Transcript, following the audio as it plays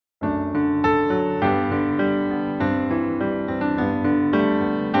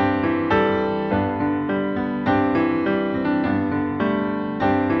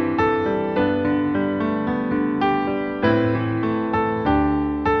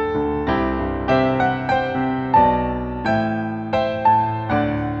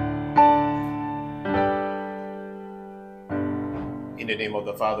name of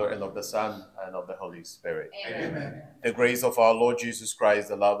the Father, and of the Son, and of the Holy Spirit. Amen. The grace of our Lord Jesus Christ,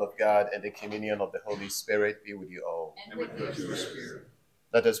 the love of God, and the communion of the Holy Spirit be with you all. And with your spirit.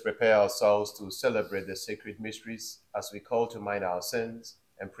 Let us prepare ourselves to celebrate the sacred mysteries as we call to mind our sins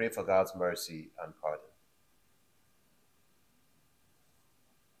and pray for God's mercy and pardon.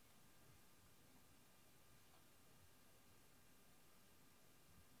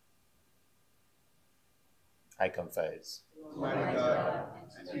 I confess. Almighty God,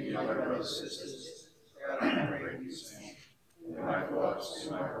 and to you, my brothers and sisters, that I am these things, in my thoughts,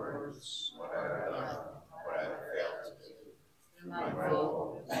 in my words, what I have done, what I have failed to do. Through my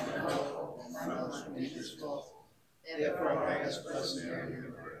fault, and my most grievous fault. Therefore, I ask Blessed Mary, the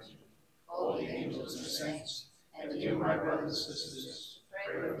Virgin, all the angels and saints, and you, my brothers and sisters,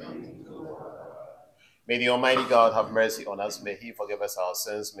 pray for me to the Lord. May the Almighty God have mercy on us. May he forgive us our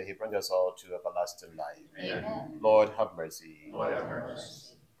sins. May he bring us all to everlasting life. Amen. Lord, have mercy. Lord, have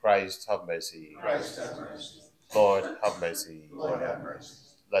mercy. Christ, have mercy. Christ, have mercy. Lord, have mercy. Lord, have mercy.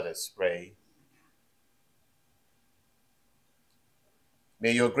 Let us pray.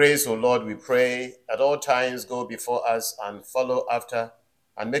 May your grace, O Lord, we pray, at all times go before us and follow after,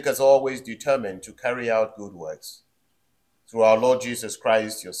 and make us always determined to carry out good works. Through our Lord Jesus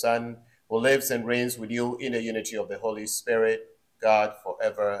Christ, your Son, who lives and reigns with you in the unity of the Holy Spirit, God,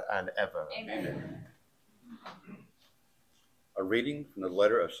 forever and ever. Amen. A reading from the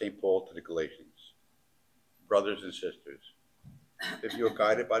letter of St. Paul to the Galatians. Brothers and sisters, if you are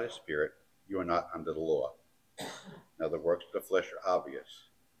guided by the Spirit, you are not under the law. Now the works of the flesh are obvious: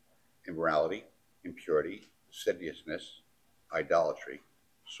 immorality, impurity, lasciviousness, idolatry,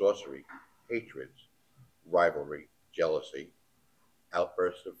 sorcery, hatreds, rivalry, jealousy,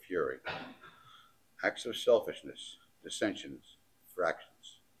 outbursts of fury, acts of selfishness, dissensions,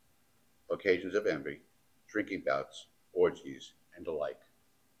 fractions, occasions of envy, drinking bouts, orgies, and the like.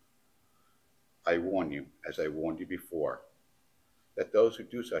 I warn you, as I warned you before, that those who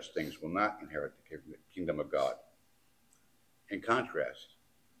do such things will not inherit the kingdom of God. In contrast,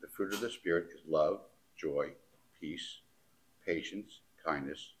 the fruit of the Spirit is love, joy, peace, patience,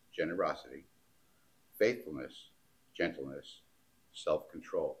 kindness, generosity, faithfulness, gentleness,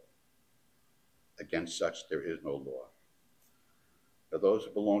 self-control. Against such there is no law. Now those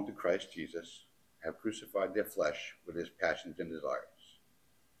who belong to Christ Jesus have crucified their flesh with its passions and desires.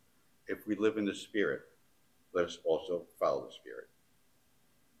 If we live in the Spirit, let us also follow the Spirit.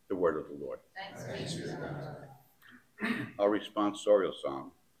 The word of the Lord. Thanks be to God. Our responsorial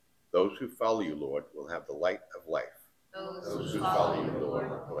psalm: those who follow you, Lord, will have the light of life. Those who follow you, Lord,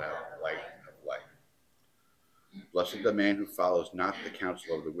 will have the light of life. Blessed the man who follows not the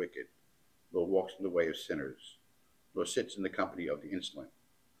counsel of the wicked, nor walks in the way of sinners, nor sits in the company of the insolent,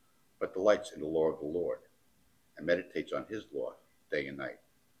 but delights in the law of the Lord, and meditates on his law day and night.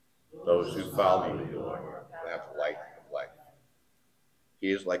 Those who follow you, Lord, will have the light of life.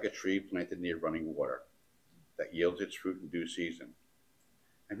 He is like a tree planted near running water, that yields its fruit in due season,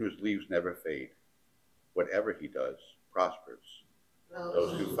 and whose leaves never fade. Whatever he does prospers.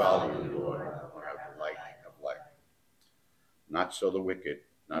 Those who follow you, Lord, will have the light of life. Not so the wicked,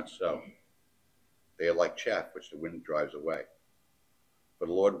 not so. They are like chaff which the wind drives away. For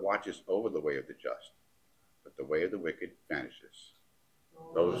the Lord watches over the way of the just, but the way of the wicked vanishes.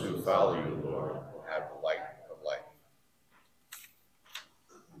 Those who follow you, Lord, will have the light of life.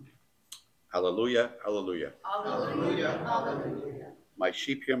 Hallelujah, hallelujah. Hallelujah. Hallelujah. My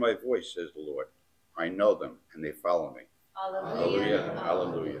sheep hear my voice, says the Lord. I know them, and they follow me. Hallelujah,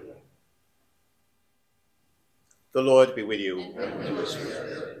 hallelujah. The Lord be with you. And with your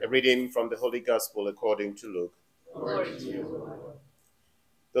spirit. A reading from the Holy Gospel according to Luke. Glory to you, Lord.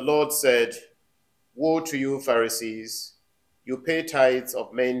 The Lord said, "Woe to you, Pharisees! You pay tithes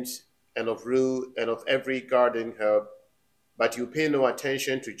of mint and of rue and of every garden herb, but you pay no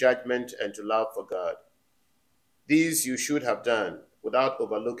attention to judgment and to love for God. These you should have done without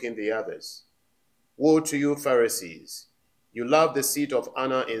overlooking the others. Woe to you, Pharisees! You love the seat of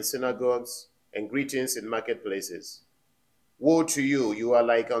honor in synagogues and greetings in marketplaces. Woe to you! You are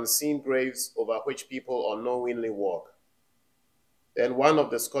like unseen graves over which people unknowingly walk." Then one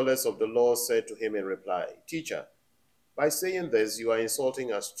of the scholars of the law said to him in reply, "Teacher, by saying this, you are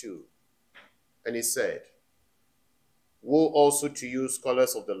insulting us too." And he said, "Woe also to you,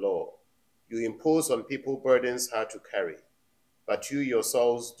 scholars of the law! You impose on people burdens hard to carry, but you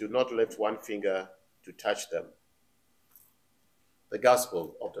yourselves do not lift one finger to touch them." The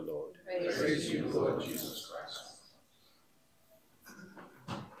Gospel of the Lord. Praise you, Lord Jesus Christ.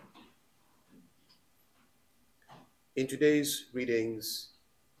 In today's readings,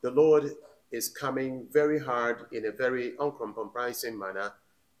 the Lord is coming very hard in a very uncompromising manner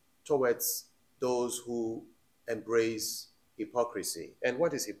towards those who embrace hypocrisy. And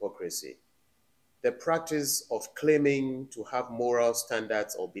what is hypocrisy? The practice of claiming to have moral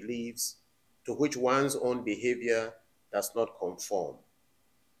standards or beliefs to which one's own behavior does not conform.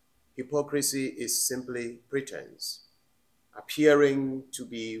 Hypocrisy is simply pretense, appearing to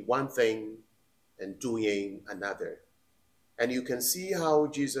be one thing and doing another. And you can see how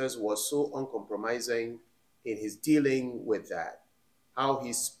Jesus was so uncompromising in his dealing with that, how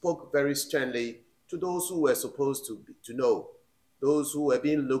he spoke very sternly to those who were supposed to know, those who were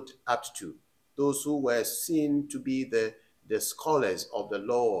being looked up to, those who were seen to be the scholars of the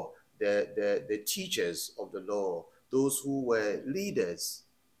law, the teachers of the law, those who were leaders,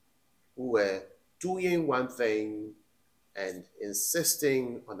 who were doing one thing and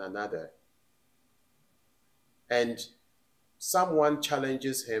insisting on another. And someone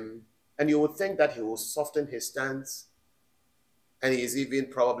challenges him, and you would think that he will soften his stance, and he is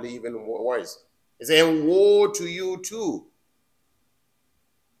probably even worse. He's saying, woe to you too.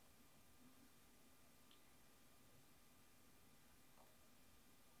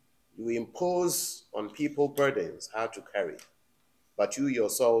 You impose on people burdens hard to carry, but you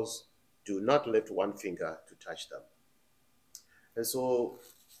yourselves do not lift one finger to touch them. And so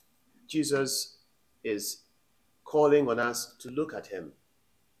Jesus is calling on us to look at him.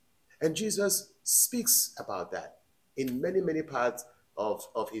 And Jesus speaks about that in many, many parts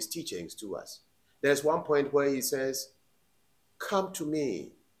of his teachings to us. There's one point where he says, come to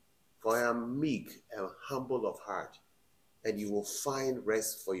me, for I am meek and humble of heart, and you will find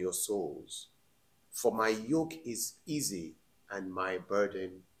rest for your souls. For my yoke is easy and my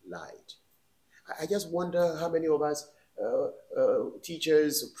burden light. I just wonder how many of us,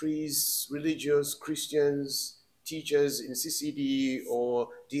 teachers, priests, religious, Christians, teachers in CCD or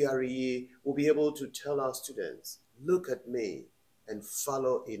DRE will be able to tell our students, look at me and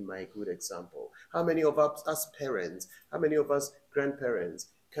follow in my good example. How many of us as parents, how many of us grandparents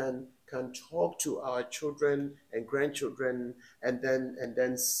can talk to our children and grandchildren and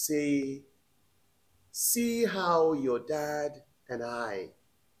then say, see how your dad and I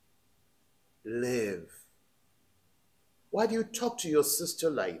live. Why do you talk to your sister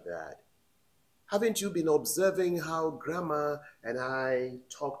like that? Haven't you been observing how grandma and I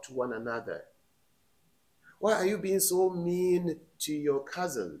talk to one another? Why are you being so mean to your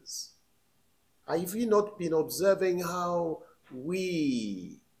cousins? Have you not been observing how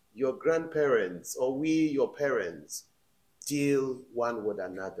we, your grandparents, or we, your parents, deal one with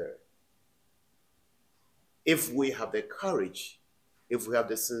another? If we have the courage, if we have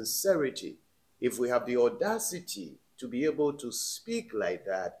the sincerity, if we have the audacity to be able to speak like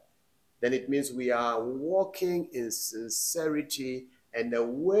that, then it means we are walking in sincerity and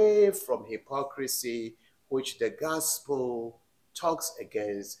away from hypocrisy, which the gospel talks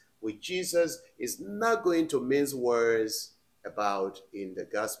against, which Jesus is not going to mince words about in the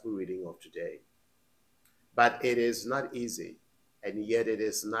gospel reading of today. But it is not easy, and yet it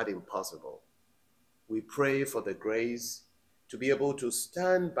is not impossible. We pray for the grace to be able to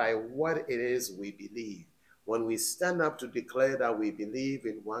stand by what it is we believe. When we stand up to declare that we believe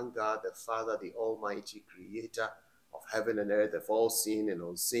in one God, the Father, the Almighty Creator of heaven and earth, of all seen and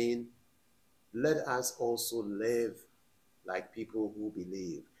unseen, let us also live like people who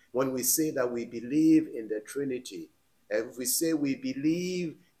believe. When we say that we believe in the Trinity, if we say we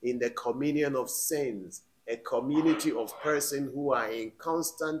believe in the communion of saints, a community of persons who are in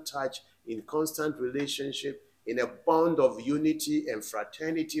constant touch, in constant relationship, in a bond of unity and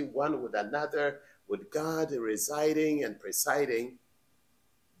fraternity one with another, with God residing and presiding,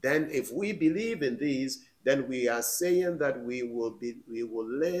 then if we believe in these, then we are saying that we will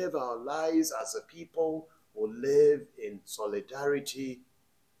live our lives as a people who live in solidarity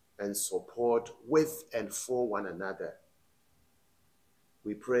and support with and for one another.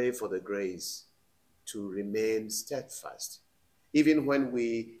 We pray for the grace to remain steadfast, even when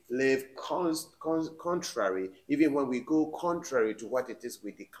we live contrary, even when we go contrary to what it is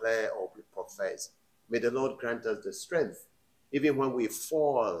we declare or we profess. May the Lord grant us the strength. Even when we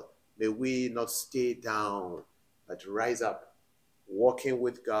fall, may we not stay down, but rise up, walking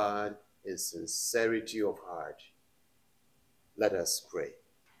with God in sincerity of heart. Let us pray.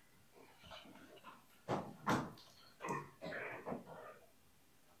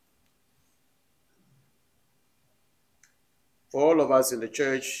 For all of us in the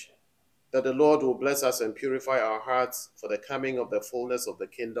church, that the Lord will bless us and purify our hearts for the coming of the fullness of the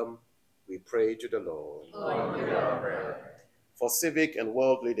kingdom, we pray to the Lord. For civic and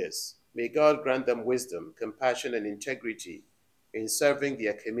world leaders, may God grant them wisdom, compassion, and integrity in serving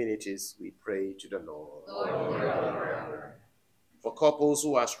their communities, we pray to the Lord. For couples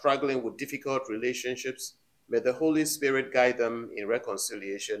who are struggling with difficult relationships, may the Holy Spirit guide them in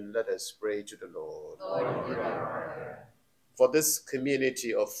reconciliation. Let us pray to the Lord. For this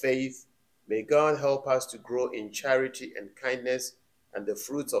community of faith, may God help us to grow in charity and kindness and the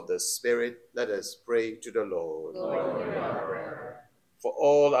fruits of the Spirit. Let us pray to the Lord. For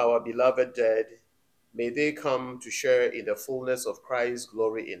all our beloved dead, may they come to share in the fullness of Christ's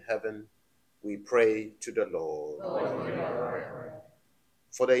glory in heaven. We pray to the Lord.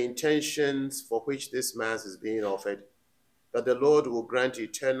 For the intentions for which this Mass is being offered, that the Lord will grant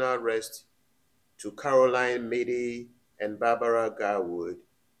eternal rest to Caroline Mady and Barbara Garwood,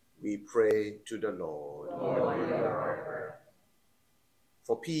 we pray to the Lord.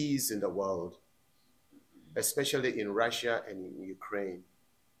 For peace in the world, especially in Russia and in Ukraine,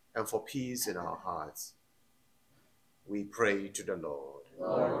 and for peace in our hearts, we pray to the Lord.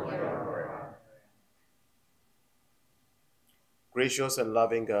 Gracious and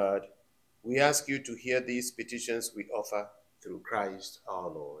loving God, we ask you to hear these petitions we offer through Christ our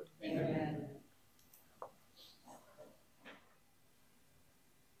Lord. Amen.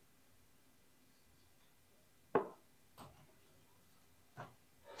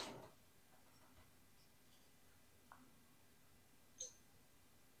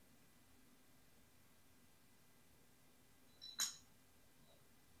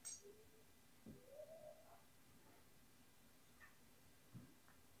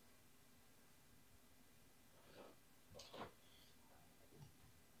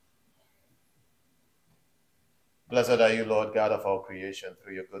 Blessed are you, Lord God of all creation.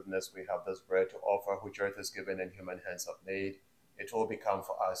 Through your goodness we have this bread to offer, which earth is given and human hands have made. It will become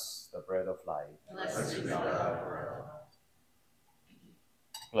for us the bread of life. Blessed be God forever.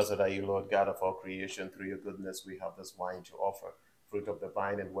 Blessed are you, Lord God of all creation. Through your goodness we have this wine to offer, fruit of the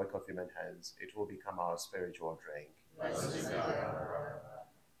vine and work of human hands. It will become our spiritual drink. Blessed be God forever.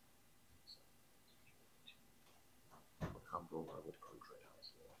 Come over with contrite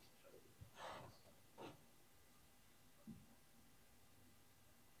hearts, Lord.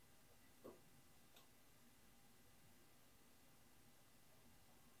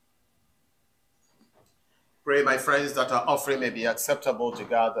 Pray, my friends, that our offering may be acceptable to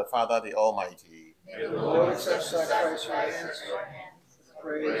God the Father, the Almighty. May the Lord accept sacrifice from your hands,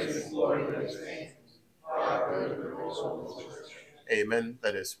 praise and glory of his name, for our good and the whole church. Amen.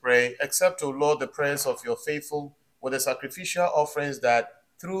 Let us pray. Accept, O Lord, the prayers of your faithful with the sacrificial offerings, that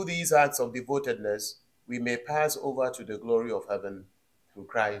through these acts of devotedness we may pass over to the glory of heaven through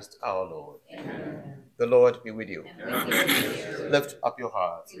Christ our Lord. Amen. The Lord be with you. Lift up your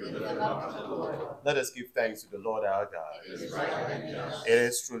hearts. Let us give thanks to the Lord our God. It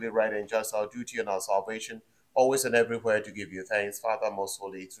is truly right and just, our duty and our salvation, always and everywhere to give you thanks, Father most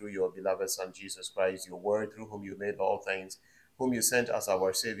holy, through your beloved Son Jesus Christ, your word, through whom you made all things, whom you sent as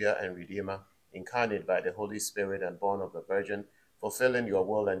our Savior and Redeemer, incarnate by the Holy Spirit and born of the Virgin, fulfilling your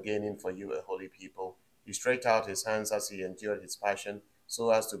will and gaining for you a holy people. He stretched out his hands as he endured his passion, so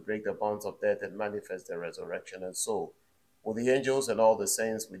as to break the bonds of death and manifest the resurrection. And so, with the angels and all the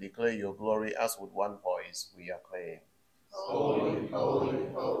saints, we declare your glory, as with one voice we acclaim. Holy, holy,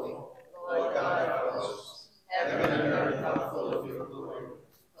 holy, Lord God of hosts, heaven and earth are full of your glory.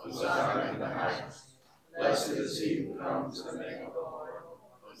 Hosanna in the highest. Blessed is he who comes in the name of the Lord.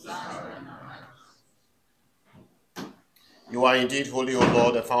 Hosanna in the highest. You are indeed holy, O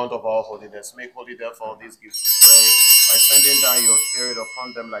Lord, the fount of all holiness. Make holy, therefore, these gifts, we pray, by sending down your Spirit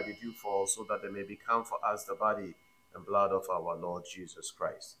upon them like the dewfall, so that they may become for us the body and blood of our Lord Jesus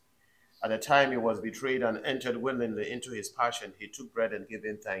Christ. At the time he was betrayed and entered willingly into his passion, he took bread and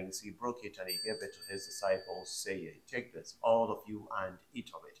giving thanks, he broke it and he gave it to his disciples, saying, Take this, all of you, and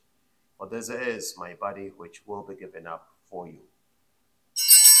eat of it. For this is my body, which will be given up for you.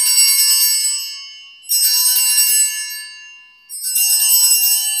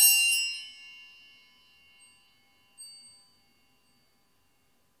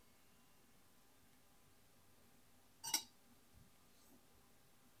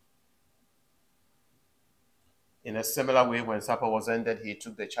 In a similar way, when supper was ended, he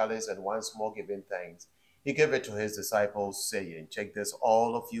took the chalice and once more giving thanks, he gave it to his disciples, saying, Take this,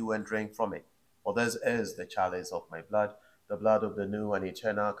 all of you, and drink from it. For this is the chalice of my blood, the blood of the new and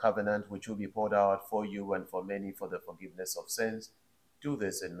eternal covenant, which will be poured out for you and for many for the forgiveness of sins. Do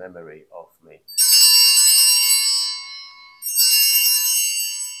this in memory of me.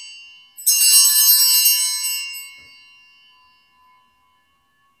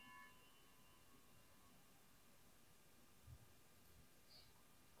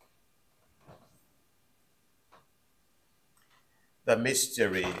 The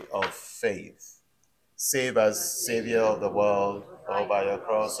mystery of faith. Save us, Savior of the world, for by your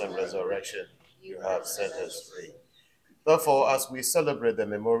cross and resurrection you have set us free. Therefore, as we celebrate the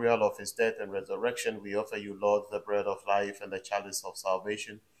memorial of his death and resurrection, we offer you, Lord, the bread of life and the chalice of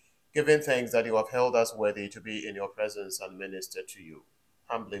salvation, giving thanks that you have held us worthy to be in your presence and minister to you.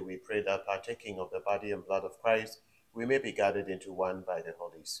 Humbly we pray that partaking of the body and blood of Christ, we may be gathered into one by the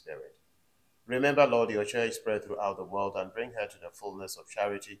Holy Spirit. Remember, Lord, your church spread throughout the world and bring her to the fullness of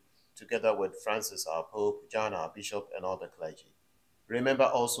charity, together with Francis, our Pope, John, our Bishop, and all the clergy. Remember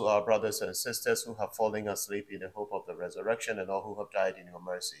also our brothers and sisters who have fallen asleep in the hope of the resurrection and all who have died in your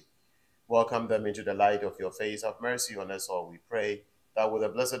mercy. Welcome them into the light of your face. Have mercy on us all, we pray, that with the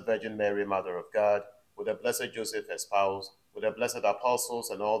Blessed Virgin Mary, Mother of God, with the Blessed Joseph, her spouse, with the blessed apostles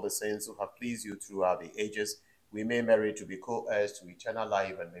and all the saints who have pleased you throughout the ages, we may merit to be co-heirs to eternal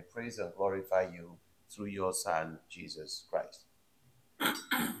life and may praise and glorify you through your Son, Jesus Christ.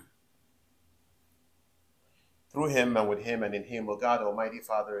 Through him and with him and in him, O God, Almighty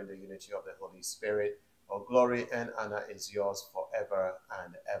Father, in the unity of the Holy Spirit, all glory and honor is yours forever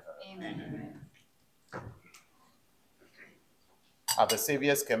and ever. Amen. At the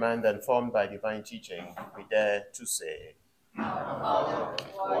Savior's command and formed by divine teaching, we dare to say, Our Father,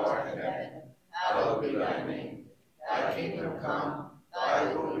 who art in heaven, hallowed be thy name. Thy kingdom come,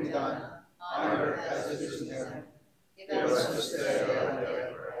 thy will be done, on earth as it is in heaven. Give us this day our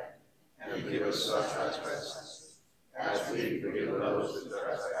daily bread, and forgive us our trespasses, as we forgive those who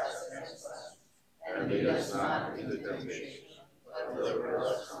trespass against us. And lead us not into temptation, but deliver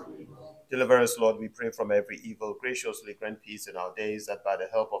us from evil. Deliver us, Lord, we pray, from every evil. Graciously grant peace in our days, that by the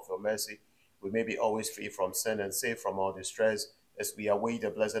help of your mercy we may be always free from sin and safe from all distress, as we await the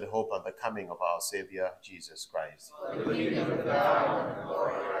blessed hope and the coming of our Savior, Jesus Christ. The kingdom, the power, and the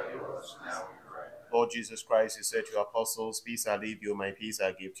glory are yours, now and forever. Lord Jesus Christ, you said to your apostles, peace I leave you, my peace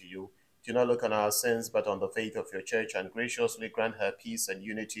I give to you. Do not look on our sins, but on the faith of your church, and graciously grant her peace and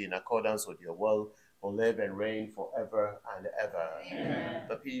unity in accordance with your will, who live and reign forever and ever. Amen.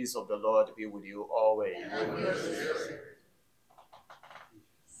 The peace of the Lord be with you always. And with your spirit.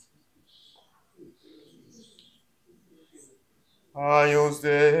 Aius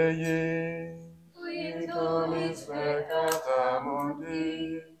Dei, qui donis peccata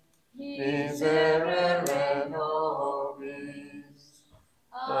mundi, miserere nobis.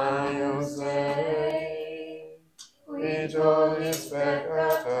 Aius Dei, qui donis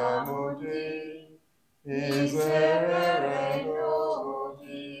peccata mundi, miserere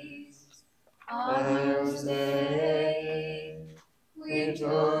nobis. Aius Dei, qui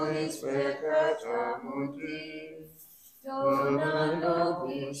donis peccata mundi, dona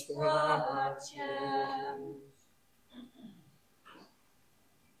nobis pacem.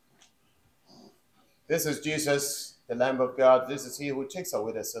 This is Jesus, the Lamb of God. This is he who takes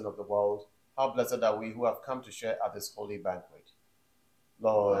away the sin of the world. How blessed are we who have come to share at this holy banquet.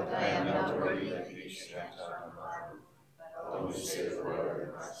 Lord, I am not worthy that you should enter my heart, but only say the word,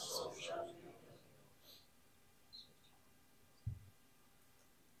 and my soul shall be healed.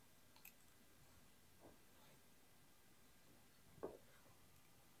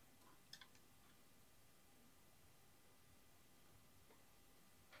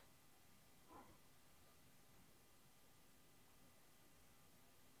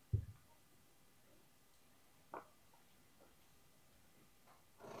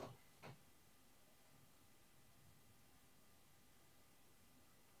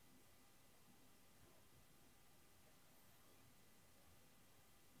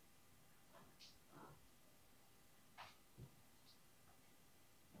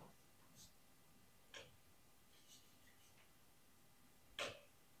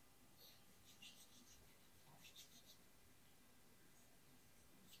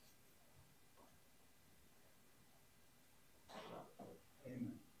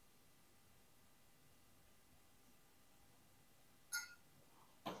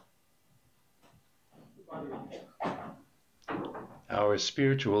 Our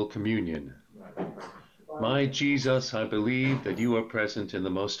spiritual communion. My Jesus, I believe that you are present in the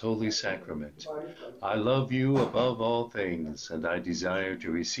most holy sacrament. I love you above all things, and I desire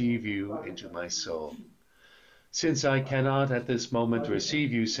to receive you into my soul. Since I cannot at this moment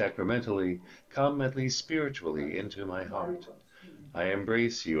receive you sacramentally, come at least spiritually into my heart. I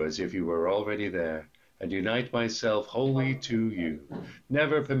embrace you as if you were already there, and unite myself wholly to you.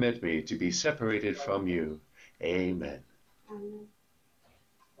 Never permit me to be separated from you. Amen. Amen.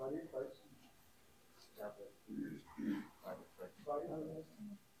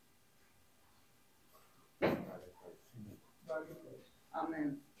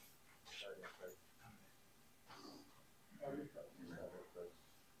 Amen.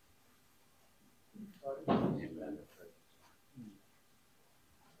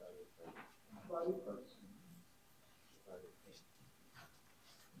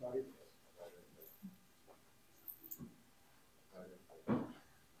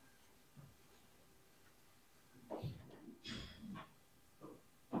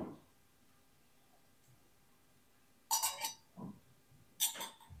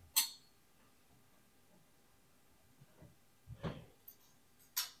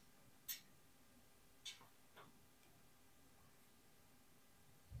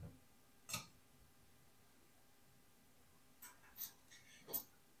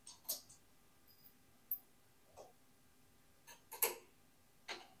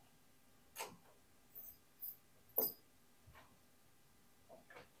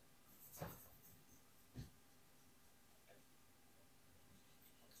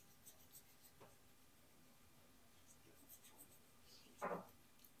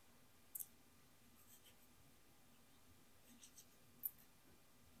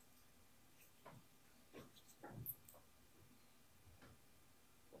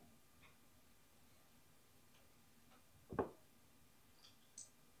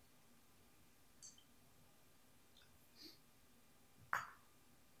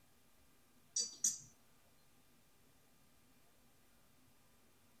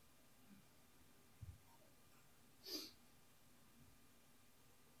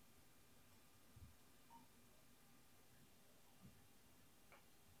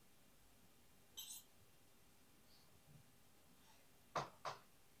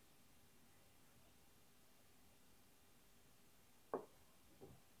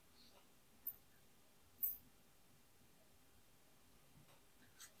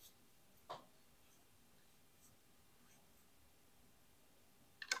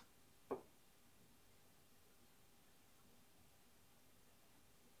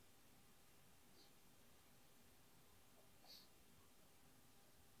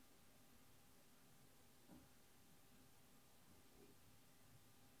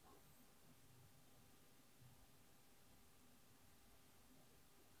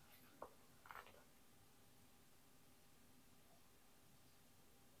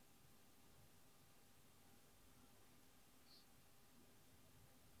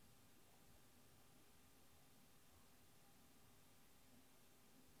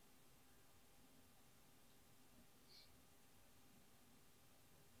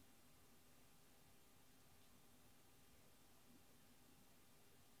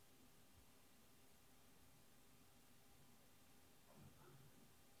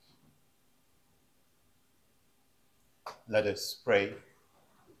 Let us pray.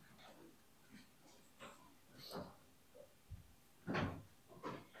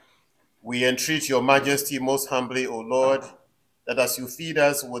 We entreat your majesty most humbly, O Lord, that as you feed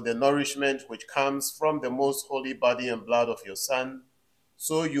us with the nourishment which comes from the most holy body and blood of your Son,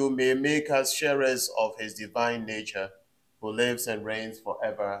 so you may make us sharers of his divine nature, who lives and reigns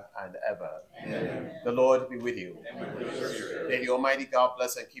forever and ever. Amen. The Lord be with you. May the Almighty God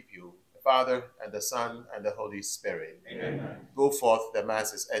bless and keep you, the Father, and the Son, and the Holy Spirit. Amen. Go forth, the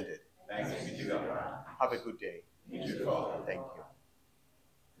Mass is ended. Thanks be to God. Have a good day. You too, Father. Thank you.